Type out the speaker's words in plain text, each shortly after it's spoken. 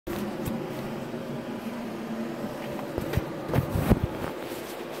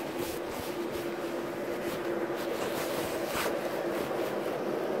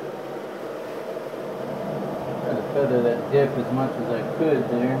feather that dip as much as I could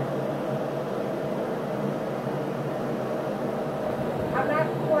there. I'm not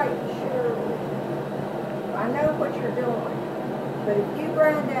quite sure. I know what you're doing, but if you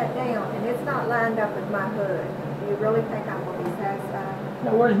grind that down and it's not lined up with my hood, do you really think I'm going to be satisfied?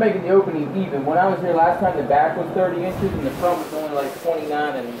 No, we're just making the opening even. When I was here last time, the back was 30 inches and the front was only like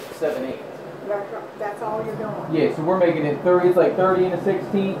 29 and 7/8. That's all you're doing? Yeah, so we're making it 30. It's like 30 and a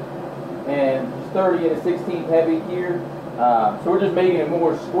 16th, and just 30 and a 16th heavy here. So we're just making it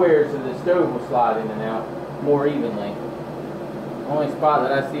more square so the stove will slide in and out more evenly. The only spot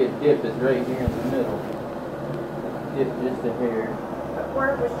that I see a dip is right here in the middle. Dip just a hair. But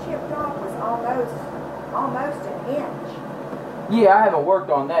where it was chipped off was almost an inch. Yeah, I haven't worked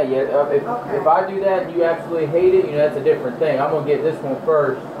on that yet. If I do that and you absolutely hate it, that's a different thing. I'm going to get this one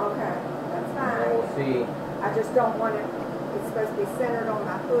first. Okay, that's fine. And we'll see. I just don't want it, it's supposed to be centered on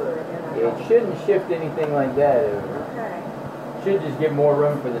my hood. And It shouldn't shift anything like that over. Okay. It should just give more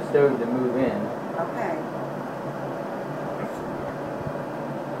room for the stove to move in. Okay.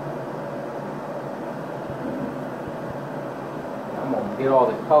 I'm going to get all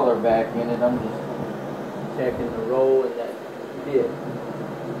the color back in it. I'm just checking the roll and that dip.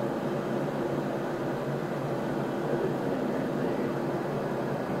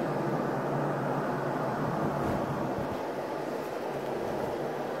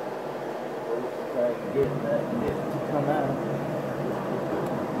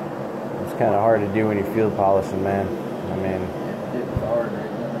 It's kind of hard to do when you field polishing, man. I mean, it's hard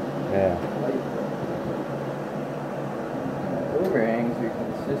right now. Yeah. Overhangs are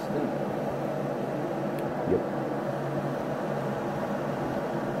consistent. Yep.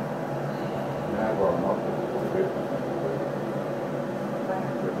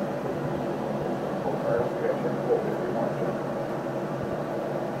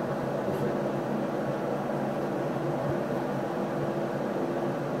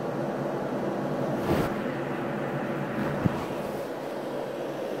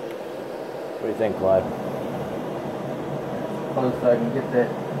 What do you think, Clyde? Close so I can get that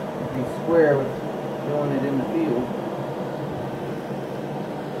be square with doing it in the field.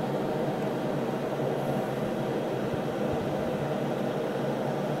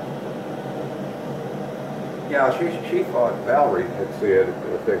 Yeah, she thought Valerie had said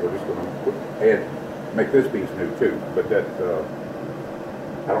that they were just going to make this piece new too, but that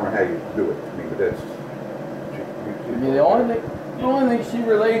I don't know how you do it. I mean, but that's The only thing she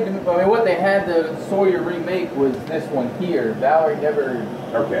relayed to me, I mean, what they had the Sawyer remake was this one here. Valerie never.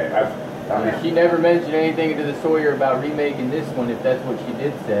 Okay, she never mentioned anything to the Sawyer about remaking this one, if that's what she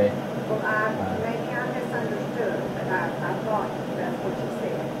did say. Well, maybe I misunderstood, but I thought that's what she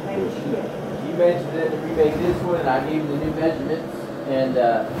said. Maybe she did. She mentioned that to remake this one, and I gave the new measurements, and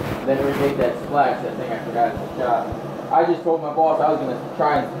then remake that splash. That thing I forgot in the shop. I just told my boss I was going to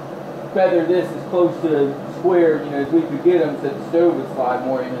try and feather this as close to square, as we could get them, so the stove would slide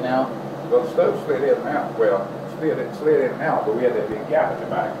more in and out. Well, the stove slid in and out. Well, slid in and out, but we had that big gap at the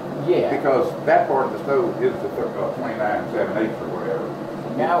back. Yeah. Because that part of the stove is the 29 7/8 or whatever.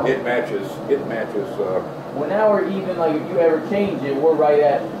 Now it matches. Well, now we're even. Like if you ever change it, we're right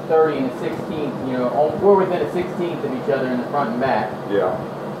at 30 and a 16th. We're within a 16th of each other in the front and back. Yeah.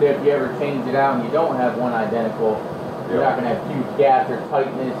 So if you ever change it out and you don't have one identical, you're not going to have huge gaps or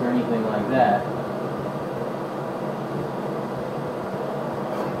tightness or anything like that.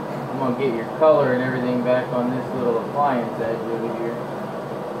 I'm going to get your color and everything back on this little appliance edge over here.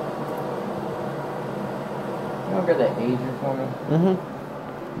 You want to grab that ager for me? Mm-hmm.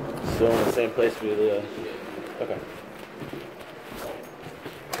 Still in the same place with okay.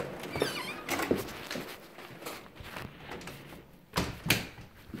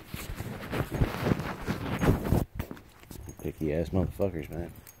 Picky ass motherfuckers,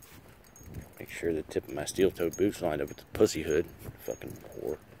 man. Make sure the tip of my steel-toed boots lined up with the pussy hood. Fucking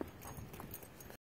whore.